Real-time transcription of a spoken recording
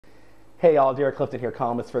Hey y'all, Derrick Clifton here,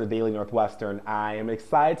 columnist for the Daily Northwestern. I am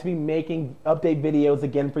excited to be making update videos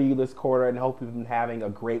again for you this quarter and hope you've been having a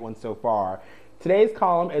great one so far. Today's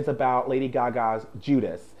column is about Lady Gaga's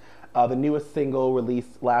Judas, the newest single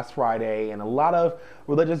released last Friday, and a lot of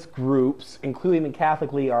religious groups, including the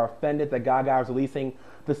Catholic League, are offended that Gaga is releasing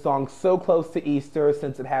the song so close to Easter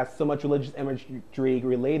since it has so much religious imagery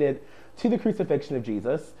related to the crucifixion of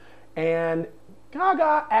Jesus. And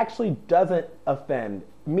Gaga actually doesn't offend.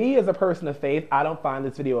 Me as a person of faith, I don't find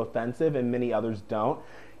this video offensive and many others don't.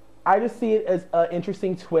 I just see it as an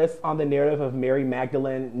interesting twist on the narrative of Mary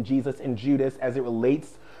Magdalene and Jesus and Judas as it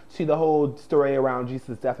relates to the whole story around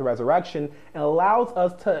Jesus' death and resurrection, and allows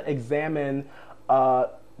us to examine the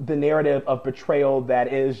narrative of betrayal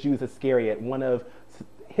that is Judas Iscariot, one of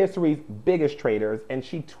history's biggest traitors, and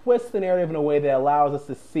she twists the narrative in a way that allows us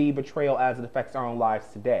to see betrayal as it affects our own lives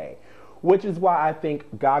today. Which is why I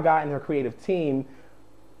think Gaga and her creative team,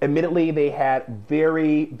 admittedly, they had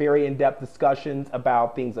very, very in-depth discussions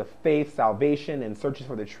about things of faith, salvation, and searches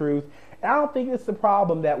for the truth. And I don't think it's the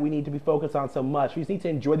problem that we need to be focused on so much. We just need to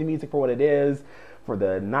enjoy the music for what it is, for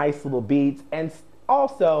the nice little beats, and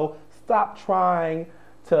also stop trying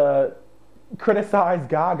to criticize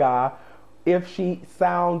Gaga if she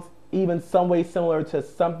sounds even some way similar to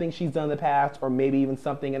something she's done in the past, or maybe even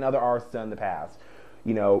something another artist done in the past.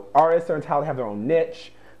 You know, artists are entitled to have their own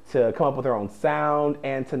niche, to come up with their own sound,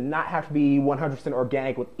 and to not have to be 100%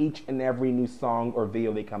 organic with each and every new song or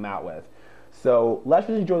video they come out with. So let's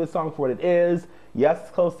just enjoy the song for what it is. Yes, it's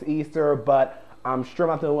close to Easter, but I'm sure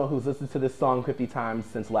I'm not the only one who's listened to this song 50 times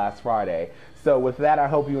since last Friday. So with that, I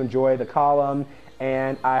hope you enjoy the column,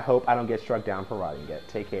 and I hope I don't get struck down for writing it.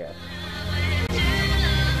 Take care.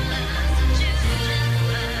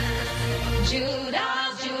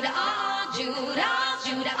 Judas, Judas, Judas,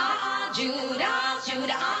 Judas, Judas,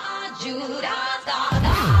 Judas, Judas,